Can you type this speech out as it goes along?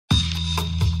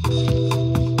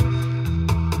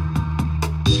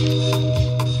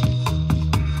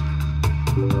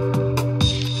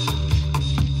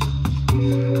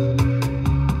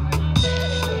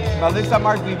Melissa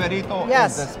Mark-Viverito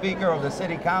Yes. is the Speaker of the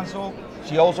City Council.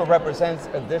 She also represents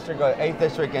a district, 8th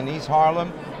District in East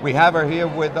Harlem. We have her here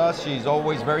with us. She's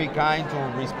always very kind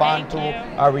to respond to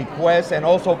our requests. And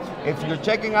also, if you're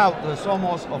checking out the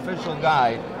SOMOS official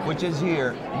guide, which is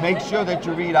here, make sure that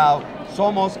you read out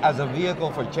SOMOS as a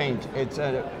vehicle for change. It's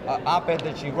an op-ed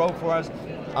that she wrote for us.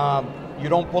 You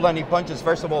don't pull any punches.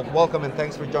 First of all, welcome and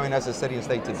thanks for joining us at City and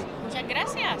State TV. Muchas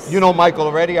gracias. You know Michael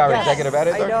already, our Yes. executive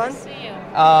editor. How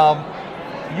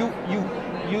you doing?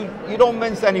 You don't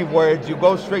mince any words. You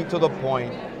go straight to the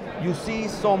point. You see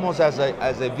SOMOS as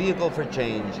a vehicle for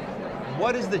change.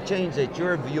 What is the change that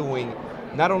you're viewing,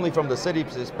 not only from the city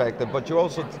perspective, but you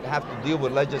also have to deal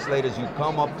with legislators. You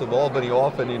come up to Albany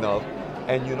often enough,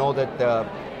 and you know that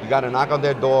you got to knock on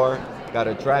their door. Got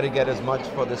to try to get as much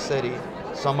for the city.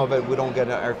 Some of it we don't get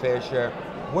our fair share.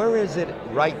 Where is it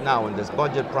right now in this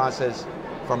budget process,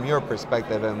 from your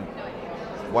perspective, and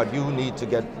what you need to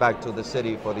get back to the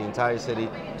city, for the entire city,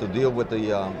 to deal with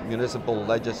the municipal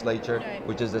legislature,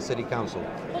 which is the City Council?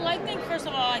 Well, I think, first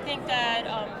of all, I think that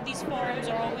these forums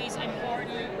are always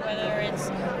important, whether it's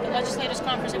the Legislators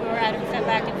Conference that we were at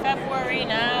back in February,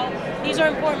 now. These are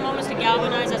important moments to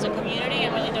galvanize as a community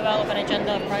and really develop an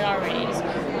agenda of priorities.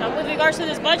 With regards to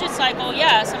this budget cycle,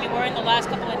 yes, I mean, we're in the last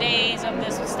couple of days of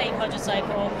this state budget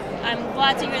cycle. I'm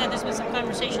glad to hear that there's been some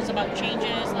conversations about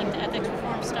changes, like the ethics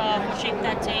reform stuff, what shape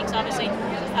that takes. Obviously,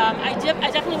 I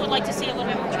definitely would like to see a little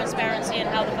bit more transparency in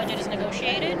how the budget is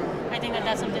negotiated. I think that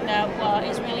that's something that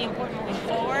is really important moving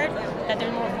forward, that there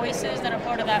are more voices that are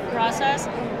part of that process.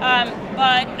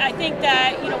 But I think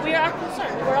that, we are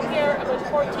concerned. We're up here with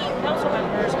 14 council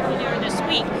members earlier this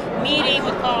week, meeting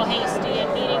with Carl Hasty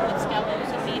and meeting with Skellos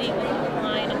and meeting with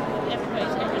Line and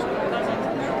everybody's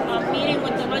meeting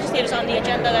with the legislators on the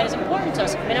agenda that is important to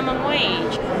us. Minimum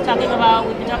wage,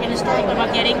 we've been talking historically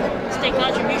about getting state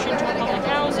contribution to public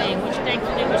housing, which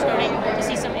thankfully we're starting to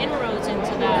see some inroads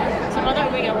into that. Some other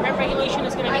rent regulation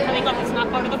is going to be coming up. It's not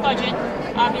part of the budget,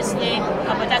 obviously,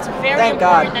 but that's very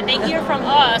important that they hear from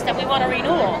us that we want a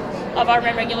renewal of our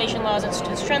rent regulation laws and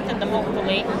to strengthen them,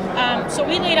 hopefully. So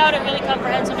we laid out a really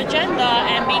comprehensive agenda,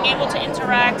 and being able to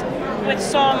interact with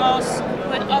SOMOS,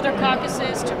 with other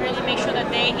caucuses, to really make sure that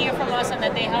they hear from us and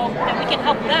that we can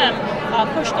help them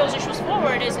push those issues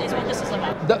forward is what this is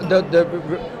about.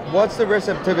 What's the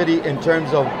receptivity in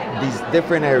terms of these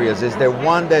different areas? Is there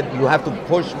one that you have to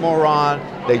push more on,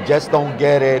 they just don't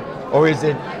get it, or is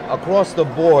it across the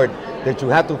board that you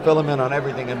have to fill them in on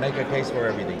everything and make a case for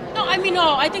everything?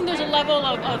 No, I think there's a level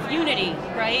of unity,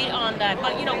 right, on that.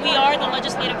 But, we are the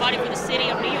legislative body for the city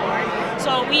of New York,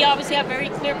 so we obviously have very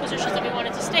clear positions that we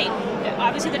wanted to state.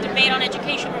 Obviously, the debate on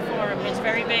education reform is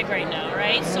very big right now,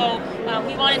 right? So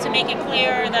we wanted to make it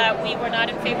clear that we were not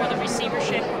in favor of the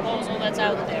receivership proposal that's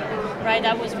out there, right?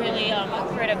 That was really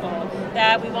critical.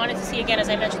 That we wanted to see, again, as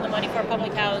I mentioned, the money for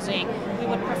public housing. We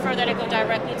would prefer that it go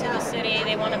directly to the city.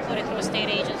 They want to put it through a state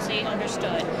agency,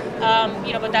 understood.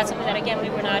 But that's something that, again, we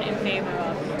were not in favor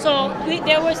of. So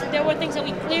there were things that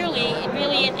we clearly,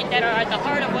 really, that are at the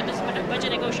heart of what this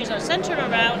budget negotiations are centered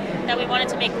around, that we wanted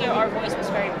to make clear our voice was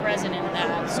very present in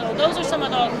that. So those are some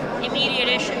of the immediate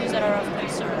issues that are of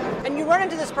concern. And you run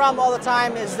into this problem all the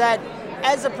time, is that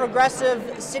as a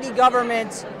progressive city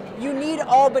government, you need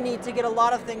Albany to get a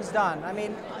lot of things done. I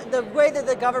mean, the way that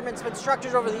the government's been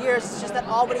structured over the years is just that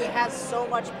Albany has so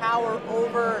much power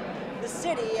over the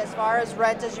city as far as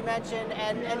rent, as you mentioned,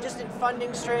 and just in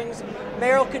funding strings.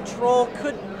 Mayoral control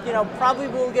could, probably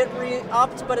will get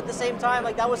re-upped, but at the same time,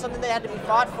 that was something that had to be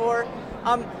fought for.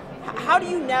 How do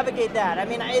you navigate that? I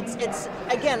mean, it's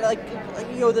again,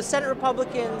 the Senate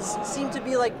Republicans seem to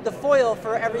be like the foil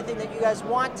for everything that you guys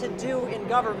want to do in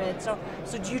government. So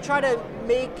do you try to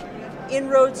make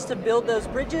inroads to build those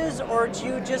bridges, or do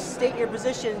you just state your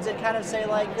positions and kind of say,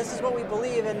 this is what we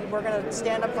believe and we're going to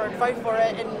stand up for it and fight for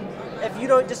it, and if you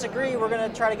don't disagree, we're going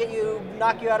to try to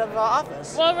knock you out of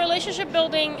office? Well, relationship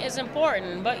building is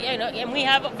important, but and we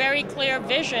have a very clear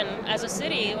vision as a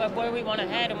city of where we want to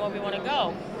head and where we want to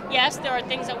go. Yes, there are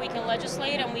things that we can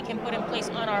legislate and we can put in place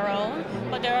on our own,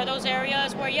 but there are those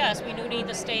areas where, yes, we do need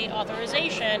the state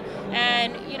authorization,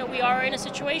 and we are in a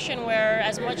situation where,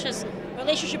 as much as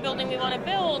relationship building we want to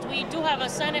build, we do have a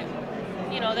Senate,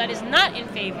 that is not in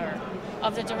favor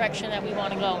of the direction that we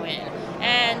want to go in.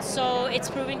 And so it's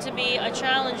proving to be a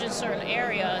challenge in certain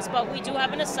areas, but we do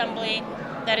have an assembly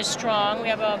that is strong. We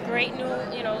have a great new,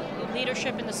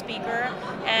 leadership in the speaker,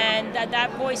 and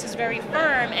that voice is very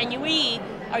firm, and we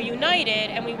are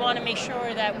united, and we want to make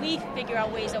sure that we figure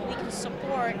out ways that we can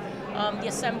support the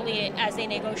Assembly as they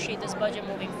negotiate this budget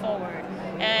moving forward.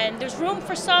 And there's room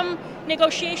for some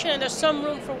negotiation, and there's some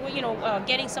room for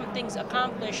getting some things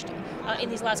accomplished in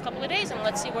these last couple of days, and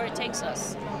let's see where it takes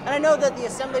us. And I know that the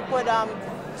Assembly put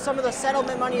some of the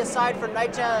settlement money aside for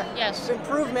Yes.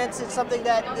 improvements. It's something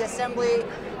that the Assembly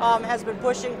has been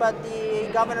pushing, but the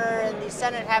governor and the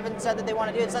Senate haven't said that they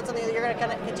want to do it. Is that something that you're going to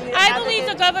kind of continue to I advocate? believe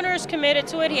the governor is committed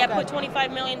to it. He had Okay. put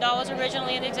 $25 million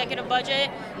originally in the executive budget.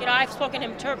 I've spoken to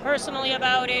him personally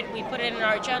about it. We put it in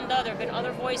our agenda. There have been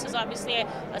other voices, obviously,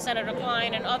 Senator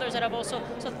Klein and others that have also.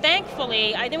 So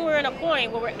thankfully, I think we're in a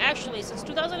point where we're actually, since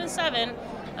 2007,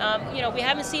 we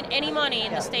haven't seen any money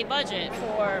in the state budget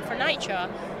for NYCHA,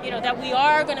 that we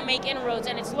are going to make inroads,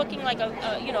 and it's looking like a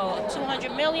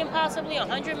 200 million, possibly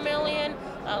 100 million.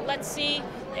 Let's see.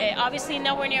 Obviously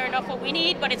nowhere near enough what we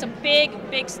need, but it's a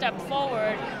big step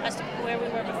forward as to where we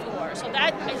were before. So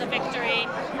that is a victory,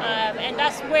 and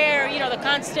that's where the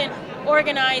constant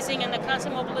organizing and the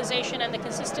constant mobilization and the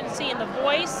consistency in the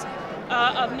voice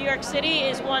of New York City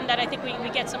is one that I think we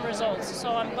get some results.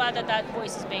 So I'm glad that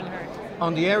voice is being heard.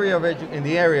 On the area of in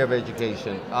the area of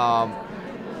education,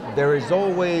 there is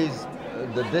always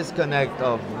the disconnect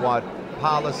of what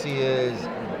policy is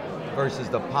versus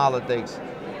the politics,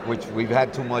 which we've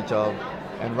had too much of,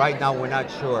 and right now we're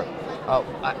not sure.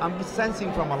 I'm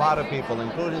sensing from a lot of people,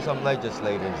 including some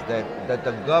legislators, that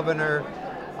the governor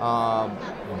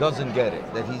doesn't get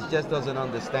it, that he just doesn't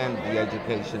understand the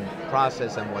education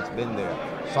process and what's been there.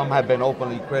 Some have been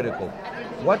openly critical.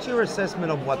 What's your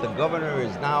assessment of what the governor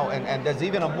is now, and there's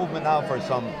even a movement now for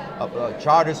some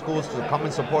charter schools to come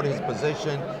and support his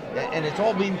position, and it's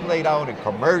all being played out in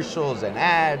commercials and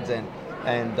ads,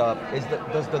 and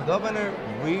does the governor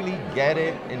really get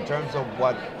it in terms of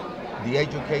what the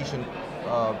education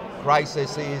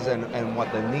crisis is and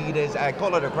what the need is? I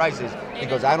call it a crisis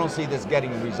because I don't see this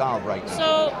getting resolved right now.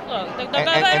 So, look, the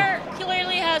governor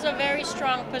clearly has a very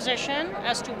strong position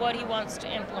as to what he wants to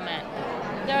implement.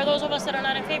 There are those of us that are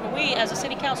not in favor. We, as a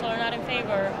city council, are not in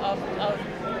favor of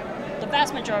the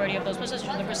vast majority of those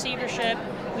positions. The receivership,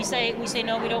 we say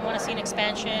no. We don't want to see an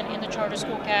expansion in the charter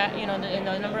school in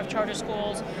the number of charter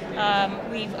schools.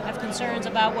 We have concerns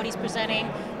about what he's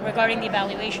presenting regarding the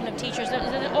evaluation of teachers.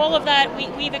 All of that,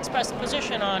 we've expressed a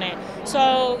position on it.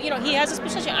 So he has this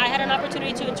position. I had an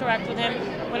opportunity to interact with him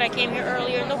when I came here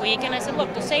earlier in the week, and I said,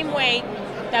 look, the same way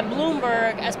that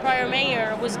Bloomberg, as prior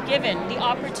mayor, was given the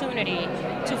opportunity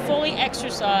to fully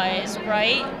exercise,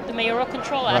 the mayoral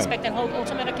control aspect and hold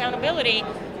ultimate accountability,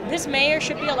 this mayor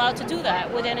should be allowed to do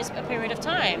that within a period of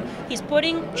time. He's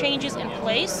putting changes in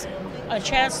place, a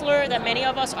chancellor that many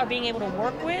of us are being able to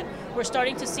work with. We're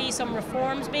starting to see some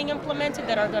reforms being implemented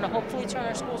that are going to hopefully turn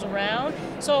our schools around.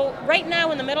 So right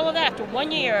now, in the middle of that, after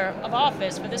 1 year of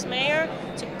office for this mayor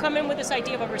to come in with this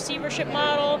idea of a receivership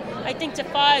model, I think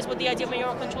defies what the idea of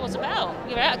mayoral control is about.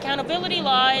 Accountability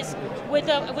lies with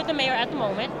the mayor at the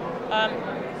moment.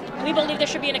 We believe there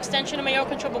should be an extension of mayoral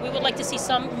control, but we would like to see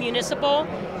some municipal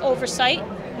oversight,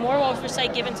 more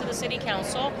oversight given to the city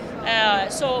council.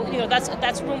 So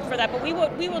that's room for that. But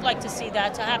we would like to see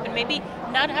that to happen. Maybe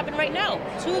not happen right now.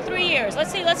 2-3 years.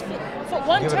 Let's for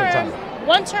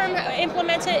one term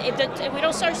implemented. If we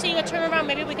don't start seeing a turnaround,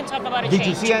 maybe we can talk about a change. Did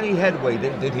you see any headway?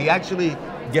 Did he actually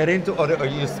get into, or are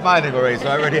you smiling already? So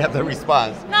I already have the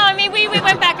response. No, I mean we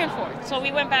went back and forth. So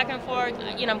we went back and forth.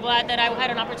 I'm glad that I had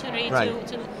an opportunity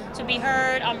to be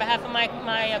heard on behalf of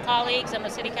my colleagues and the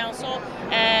city council.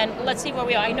 And let's see where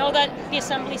we are. I know that the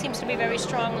assembly seems to be very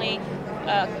strongly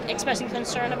expressing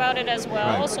concern about it as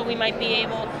well. So we might be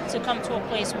able to come to a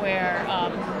place where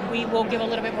we will give a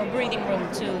little bit more breathing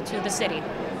room to the city.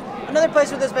 Another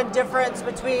place where there's been difference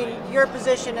between your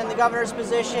position and the governor's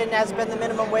position has been the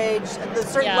minimum wage, the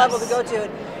certain level to go to.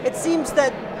 It seems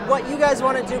that what you guys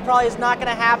want to do probably is not going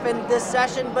to happen this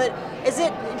session, but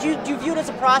do you view it as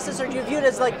a process, or do you view it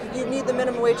as like you need the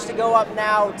minimum wage to go up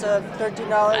now to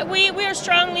 $13? We are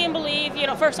strongly in believe,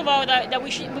 first of all, that we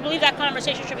believe that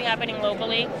conversation should be happening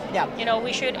locally. Yeah.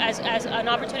 We should, as an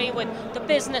opportunity with the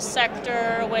business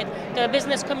sector, with the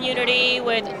business community,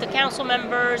 with the council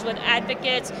members, with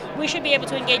advocates, we should be able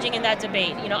to engaging in that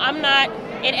debate. I'm not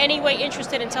in any way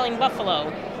interested in telling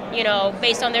Buffalo,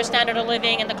 based on their standard of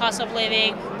living and the cost of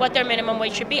living, what their minimum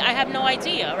wage should be. I have no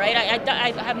idea, right?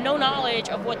 I have no knowledge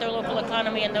of what their local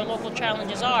economy and their local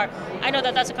challenges are. I know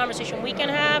that that's a conversation we can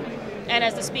have. And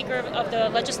as the Speaker of the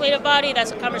legislative body,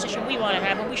 that's a conversation we want to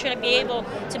have, and we should be able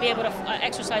to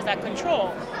exercise that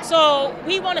control. So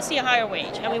we want to see a higher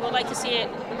wage, and we would like to see it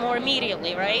more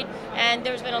immediately, right? And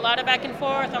there's been a lot of back and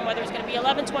forth on whether it's going to be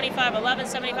 $11.25,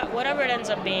 $11.75, whatever it ends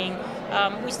up being.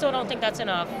 We still don't think that's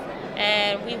enough,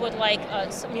 and we would like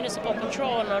municipal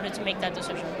control in order to make that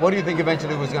decision. What do you think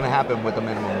eventually was going to happen with the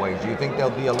minimum wage? Do you think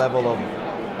there'll be a level of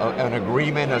an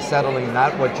agreement, a settling,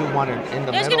 not what you want in the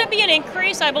middle? There's going to be an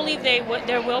increase. I believe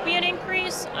there will be an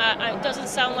increase. It doesn't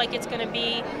sound like it's going to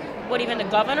be what even the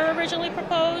governor originally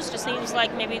proposed. It seems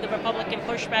like maybe the Republican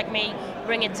pushback may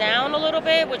bring it down a little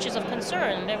bit, which is of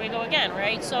concern. There we go again,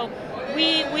 right? So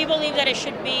we believe that it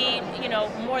should be,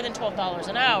 more than $12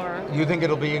 an hour. You think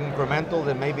it'll be incremental?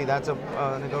 Then maybe that's a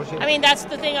negotiation? I mean, that's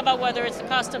the thing about whether it's the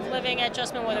cost of living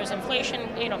adjustment, whether it's inflation,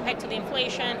 pegged to the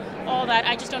inflation, all that.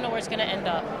 I just don't know where it's going to end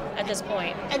up at this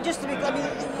point. And just to be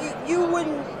clear, you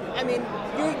wouldn't,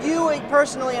 you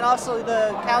personally, and also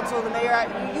the council, the mayor,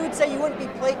 you would say you wouldn't be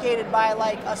placated by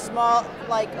like a small,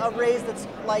 like a raise that's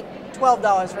like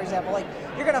 $12, for example. Like,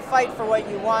 you're going to fight for what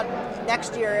you want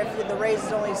next year if the raise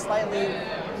is only slightly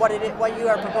what you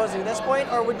are proposing at this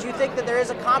point, or would you think that there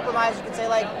is a compromise? You could say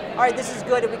like, all right, this is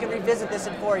good, and we can revisit this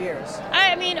in 4 years.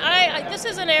 This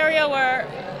is an area where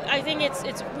I think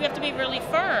we have to be really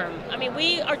firm. I mean,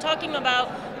 we are talking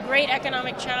about great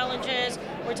economic challenges.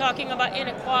 We're talking about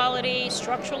inequality,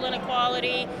 structural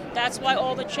inequality. That's why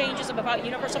all the changes about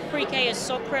universal pre-K is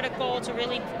so critical to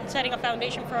really setting a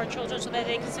foundation for our children so that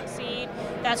they can succeed.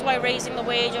 That's why raising the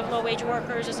wage of low-wage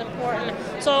workers is important.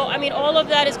 So, all of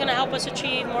that is going to help us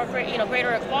achieve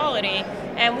greater equality.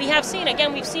 And we have seen,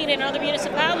 again, we've seen in other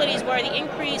municipalities where the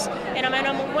increase in a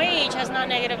minimum wage has not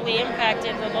negatively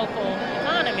impacted the local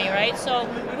economy, right? So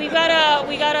we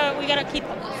gotta keep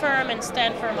firm and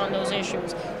stand firm on those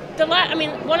issues. The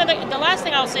last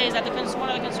thing I'll say is that one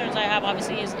of the concerns I have,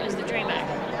 obviously, is the DREAM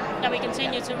Act. That we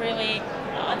continue to really,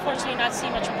 unfortunately, not see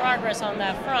much progress on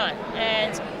that front.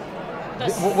 And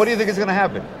what do you think is going to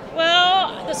happen?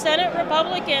 Well, the Senate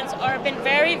Republicans have been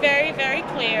very, very, very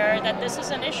clear that this is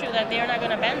an issue that they're not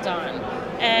going to bend on.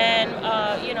 And,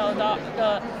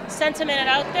 the sentiment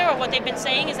out there, or what they've been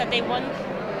saying, is that they won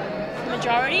the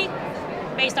majority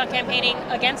based on campaigning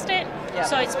against it. Yeah.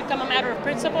 So it's become a matter of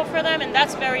principle for them, and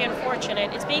that's very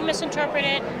unfortunate. It's being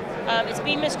misinterpreted, it's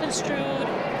being misconstrued,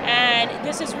 and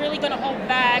this is really going to hold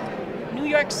back New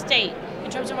York State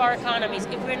in terms of our economies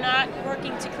if we're not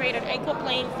working to create an equal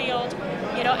playing field,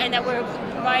 and that we're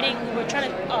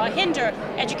trying to hinder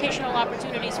educational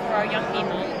opportunities for our young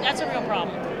people. That's a real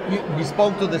problem. We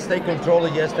spoke to the state controller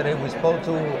yesterday. We spoke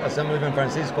to Assemblyman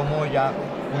Francisco Moya.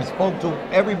 We spoke to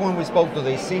everyone we spoke to.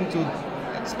 They seem to,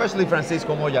 especially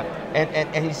Francisco Moya,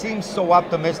 and he seems so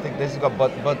optimistic.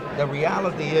 But the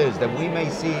reality is that we may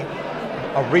see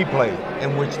a replay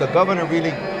in which the governor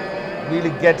really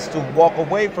gets to walk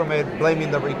away from it,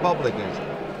 blaming the Republicans.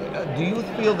 Do you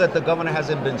feel that the governor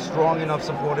hasn't been strong enough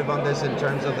supportive on this in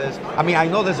terms of this? I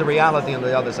know there's a reality on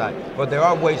the other side, but there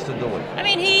are ways to do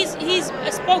it. He's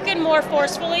spoken more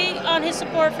forcefully on his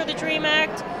support for the DREAM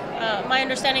Act. My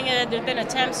understanding is that there have been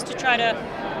attempts to try to,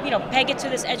 peg it to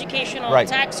this educational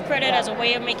tax credit as a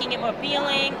way of making it more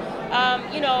appealing.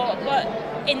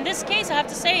 But in this case, I have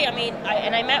to say,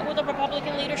 I met with the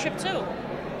Republican leadership too.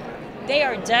 They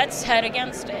are dead set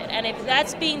against it, and if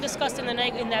that's being discussed in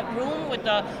that room with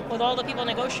all the people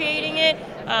negotiating it,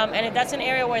 and if that's an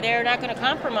area where they're not going to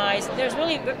compromise, there's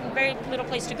really very little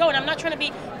place to go. And I'm not trying to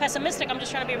be pessimistic; I'm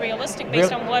just trying to be realistic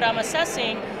based on what I'm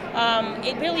assessing.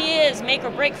 It really is make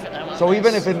or break for them. So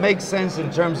even if it makes sense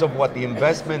in terms of what the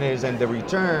investment is and the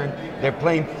return, they're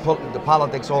playing the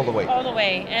politics all the way. All the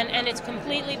way, and it's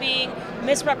completely being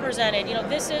misrepresented.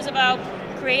 This is about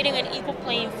creating an equal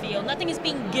playing field. Nothing is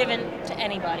being given to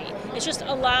anybody. It's just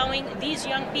allowing these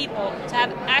young people to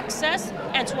have access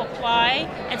and to apply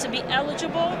and to be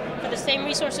eligible for the same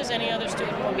resources any other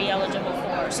student will be eligible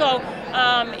for. So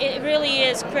it really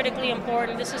is critically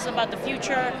important. This is about the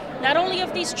future, not only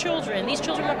of these children. These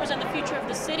children represent the future of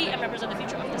the city and represent the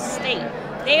future of the state.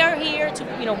 They are here to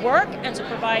work and to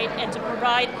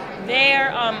provide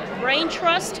their brain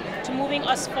trust to moving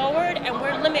us forward, and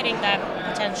we're limiting that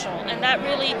potential, and that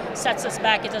really sets us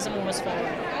back. It doesn't move us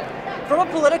forward. From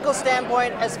a political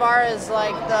standpoint, as far as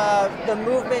like the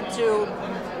movement to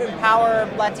empower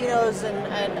Latinos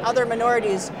and other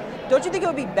minorities, don't you think it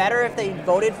would be better if they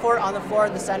voted for it on the floor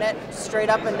of the Senate, straight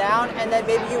up and down, and then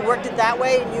maybe you worked it that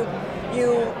way and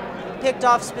you picked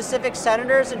off specific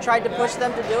senators and tried to push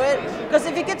them to do it? Because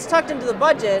if it gets tucked into the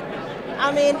budget,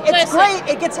 it's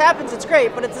great, happens, it's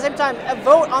great, but at the same time, a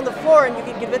vote on the floor and you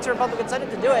can convince a Republican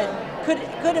Senate to do it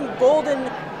could embolden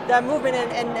that movement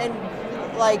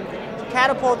and like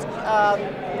catapult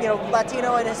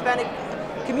Latino and Hispanic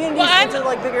communities into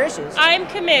like bigger issues? I'm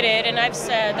committed, and I've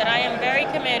said that I am very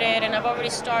committed, and I've already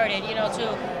started,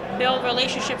 to build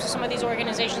relationships with some of these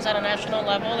organizations at a national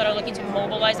level that are looking to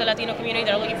mobilize the Latino community,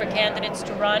 that are looking for candidates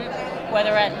to run,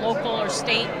 whether at local or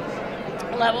state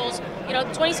levels.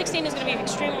 2016 is going to be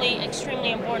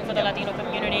extremely important for the Latino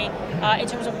community in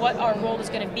terms of what our role is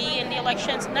going to be in the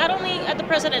elections, not only at the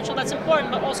presidential, that's important,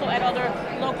 but also at other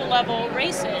local level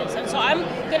races. And so I'm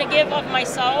going to give of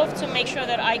myself to make sure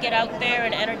that I get out there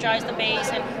and energize the base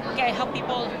and help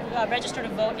people register to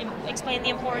vote and explain the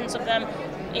importance of them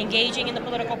engaging in the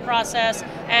political process.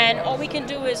 And all we can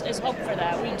do is hope for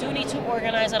that. We do need to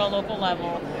organize at a local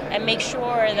level and make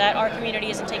sure that our community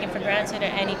isn't taken for granted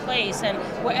at any place. And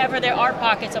wherever there are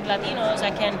pockets of Latinos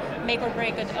that can make or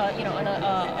break a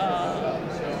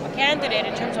candidate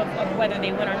in terms of whether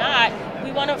they win or not,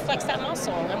 we want to flex that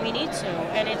muscle, and we need to.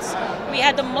 And we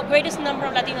had the greatest number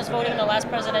of Latinos voting in the last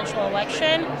presidential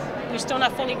election. We're still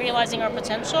not fully realizing our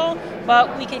potential,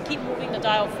 but we can keep moving the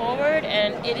dial forward,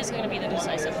 and it is going to be the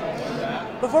decisive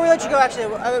vote. Before we let you go, actually,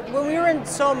 when we were in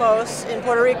SOMOS in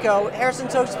Puerto Rico, Gerson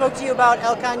spoke to you about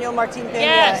El Caño Martín Peña,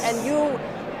 yes. And you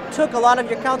took a lot of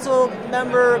your council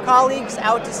member colleagues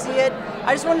out to see it.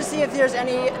 I just wanted to see if there's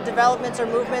any developments or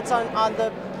movements on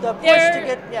the push to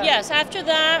get... Yeah. Yes, after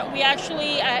that, we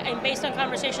actually, and based on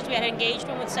conversations, we had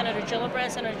engagement with Senator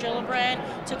Gillibrand. Senator Gillibrand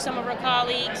took some of her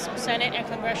colleagues, Senate and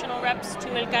congressional reps, to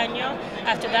El Caño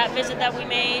after that visit that we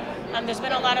made. There's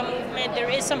been a lot of movement. There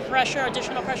is some pressure,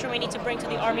 additional pressure we need to bring to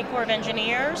the Army Corps of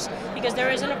Engineers, because there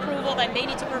is an approval that they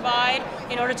need to provide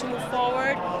in order to move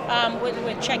forward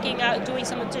with checking out, doing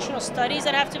some additional studies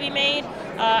that have to be made,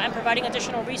 and providing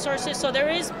additional resources. So there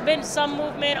has been some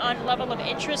movement on level of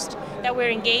interest that we're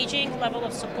engaging, level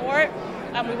of support.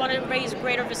 We want to raise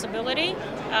greater visibility,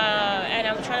 and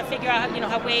I'm trying to figure out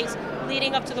how ways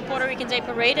leading up to the Puerto Rican Day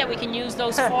Parade that we can use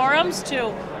those forums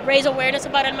to raise awareness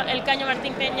about El Caño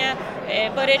Martín Peña,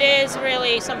 but it is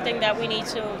really something that we need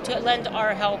to lend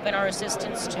our help and our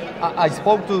assistance to. I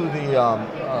spoke to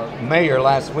the mayor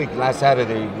last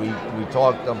Saturday. We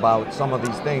talked about some of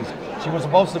these things. She was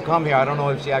supposed to come here. I don't know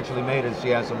if she actually made it. She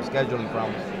has some scheduling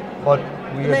problems. But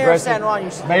we Mayor of San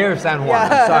Juan. Mayor of San Juan,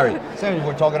 yeah. Sorry. Since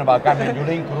we're talking about Carmen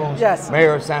Yulín Cruz, yes.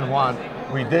 Mayor of San Juan.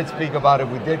 We did speak about it.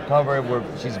 We did cover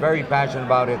it. She's very passionate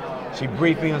about it. She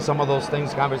briefed me on some of those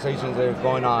things, conversations that are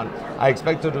going on. I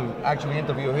expect her to actually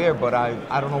interview here, but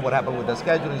I don't know what happened with the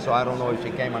scheduling, so I don't know if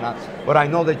she came or not. But I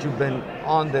know that you've been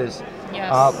on this.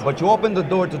 Yes. But you opened the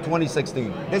door to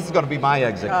 2016. This is going to be my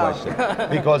exit question.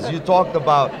 Because you talked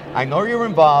about, I know you're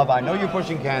involved, I know you're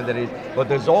pushing candidates, but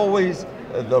there's always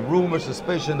the rumor,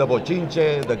 suspicion, the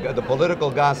bochinche, the political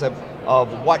gossip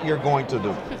of what you're going to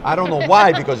do. I don't know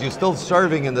why, because you're still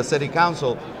serving in the city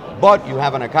council, but you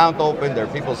have an account open. There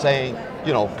are people saying,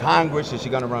 Congress, is she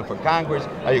going to run for Congress?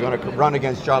 Are you going to run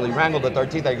against Charlie Rangel, the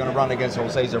 13th? Are you going to run against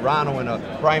Jose Serrano in a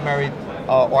primary?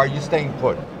 Or are you staying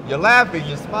put? You're laughing,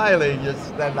 you're smiling, you're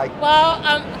like... Well,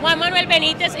 Juan Manuel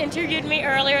Benitez interviewed me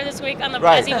earlier this week on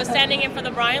as he was standing in for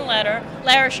the Brian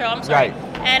Lehrer show, I'm sorry.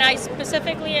 Right. And I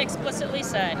explicitly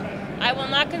said, I will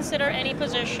not consider any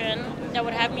position that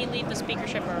would have me leave the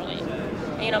speakership early.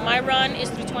 My run is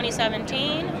through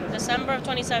 2017, December of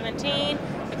 2017.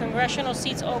 The congressional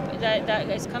seats that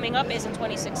is coming up is in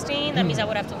 2016. That means I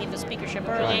would have to leave the speakership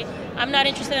early. Right. I'm not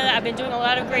interested in that. I've been doing a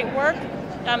lot of great work.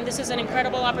 This is an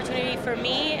incredible opportunity for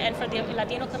me and for the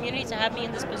Latino community to have me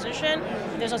in this position.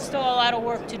 There's still a lot of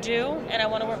work to do, and I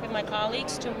want to work with my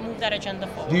colleagues to move that agenda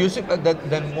forward. Do you see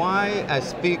then why, as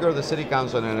Speaker of the City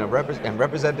Council and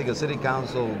representing a City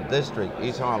Council district,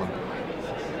 East Harlem,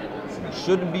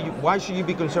 why should you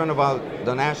be concerned about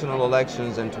the national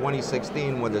elections in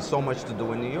 2016 when there's so much to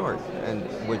do in New York, and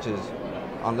which is...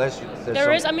 Unless we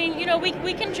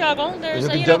can juggle. You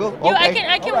can juggle? Okay.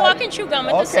 I can walk and chew gum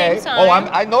at the same time. Oh,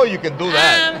 I know you can do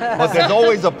that. But there's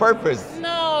always a purpose.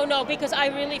 No, because I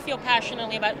really feel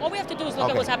passionately about it. All we have to do is look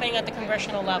at what's happening at the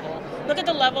congressional level. Look at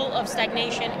the level of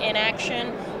stagnation,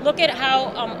 inaction. Look at how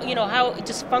how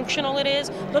dysfunctional it is.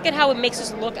 Look at how it makes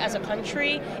us look as a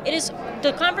country. It is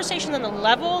the conversation and the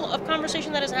level of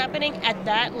conversation that is happening at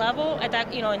that level,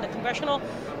 in the congressional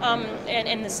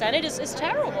and the Senate is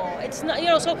terrible. It's not,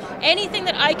 so anything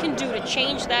that I can do to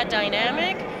change that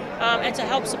dynamic and to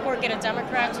help get a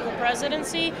Democrat to the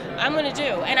presidency, I'm going to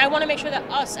do. And I want to make sure that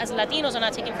us as Latinos are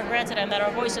not taken for granted and that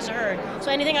our voices are heard.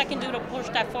 So anything I can do to push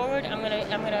that forward, I'm going to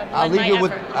lend my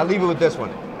effort. I'll leave you with this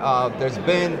one. There's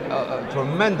been a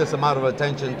tremendous amount of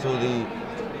attention to the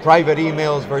private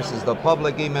emails versus the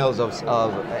public emails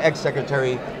of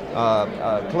ex-Secretary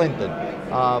Clinton.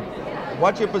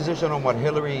 What's your position on what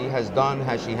Hillary has done?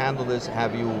 Has she handled this?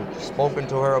 Have you spoken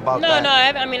to her about No, that? no,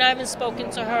 I mean, I haven't spoken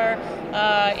to her.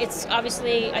 It's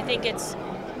obviously, I think it's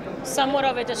somewhat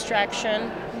of a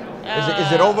distraction.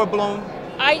 Is it overblown?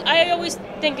 I always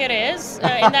think it is.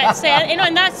 In that sense,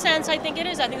 in that sense, I think it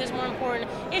is. I think there's more important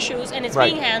issues, and it's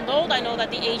Right. being handled. I know that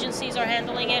the agencies are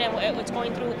handling it, and it's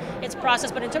going through its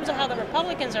process. But in terms of how the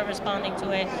Republicans are responding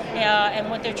to it, and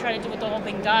what they're trying to do with the whole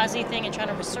Benghazi thing and trying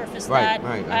to resurface that,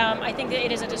 Right. I think that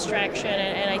it is a distraction,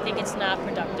 and I think it's not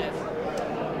productive.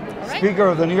 All right? Speaker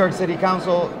of the New York City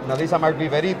Council, Nadisa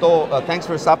Mark-Viverito, thanks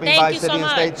for stopping Thank by you City so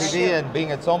and State much. TV Thank you. and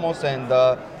being at SOMOS, and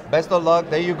best of luck.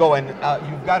 There you go. And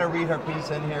you've got to read her piece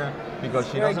in here because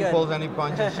she Very doesn't good. pull any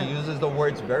punches. She uses the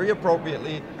words very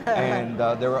appropriately. And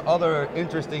there are other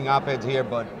interesting op-eds here,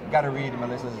 but got to read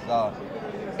Melissa's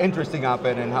interesting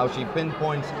op-ed and how she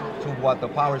pinpoints to what the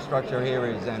power structure here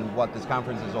is and what this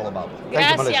conference is all about. Thank you,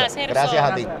 Gracias, Melissa. Gerson.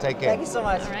 Gracias a ti. Take care. Thank you so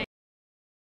much. All right.